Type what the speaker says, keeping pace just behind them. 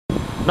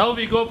Now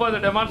we go for the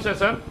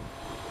demonstration.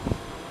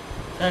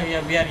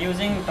 Sir, we are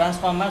using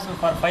transformers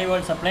for 5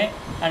 volt supply,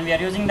 and we are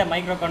using the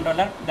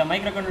microcontroller. The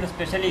microcontroller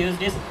specially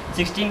used is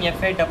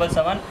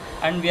 16F877,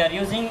 and we are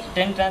using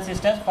 10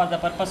 transistors for the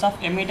purpose of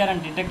emitter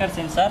and detector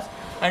sensors,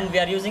 and we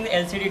are using the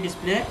LCD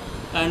display,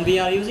 and we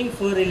are using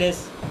 4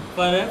 relays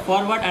for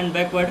forward and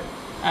backward,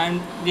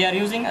 and we are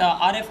using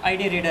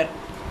RFID reader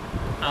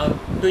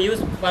to use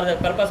for the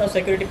purpose of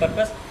security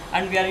purpose,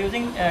 and we are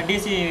using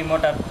DC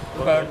motor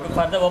for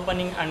the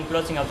opening and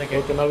closing of the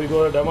gate. Okay, now we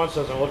go to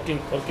demonstration. Working.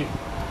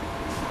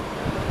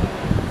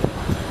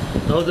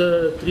 Now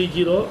the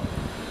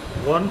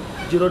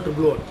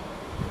 301011.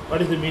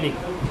 What is the meaning?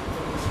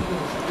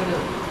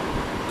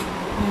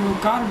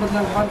 Car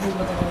बदला car भी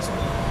बता रहा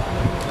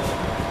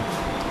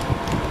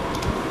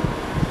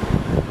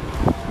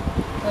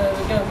है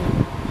क्या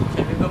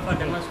So we go for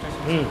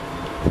demonstration.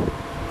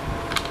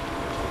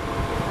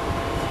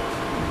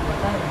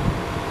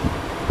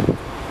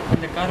 When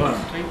the car is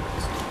straight,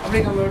 अपने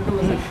कमरे to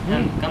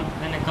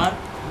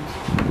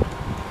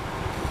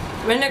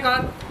when a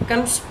car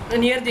comes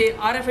near the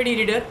RFID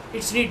reader,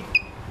 it's read,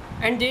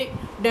 and the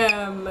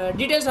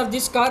details of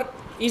this car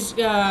is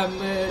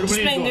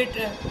displaying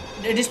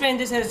in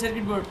this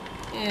circuit board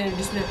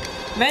display.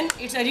 When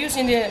it's used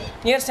in the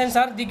near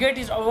sensor, the gate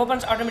is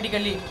opens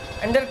automatically,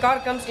 and the car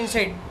comes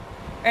inside,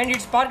 and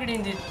it's parked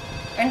in this,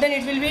 and then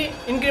it will be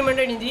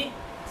incremented in the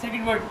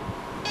circuit board.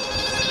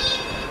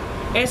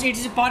 As it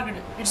is parked,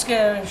 it's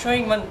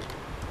showing 1,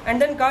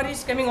 and then car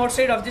is coming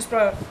outside of this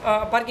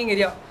parking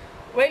area.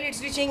 While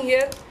it's reaching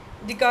here,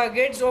 the car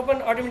gates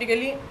open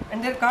automatically,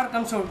 and the car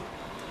comes out.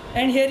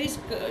 And here is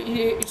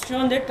it's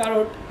shown that car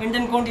out, and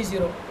then count is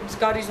 0. Its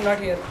car is not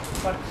here.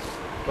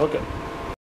 Okay.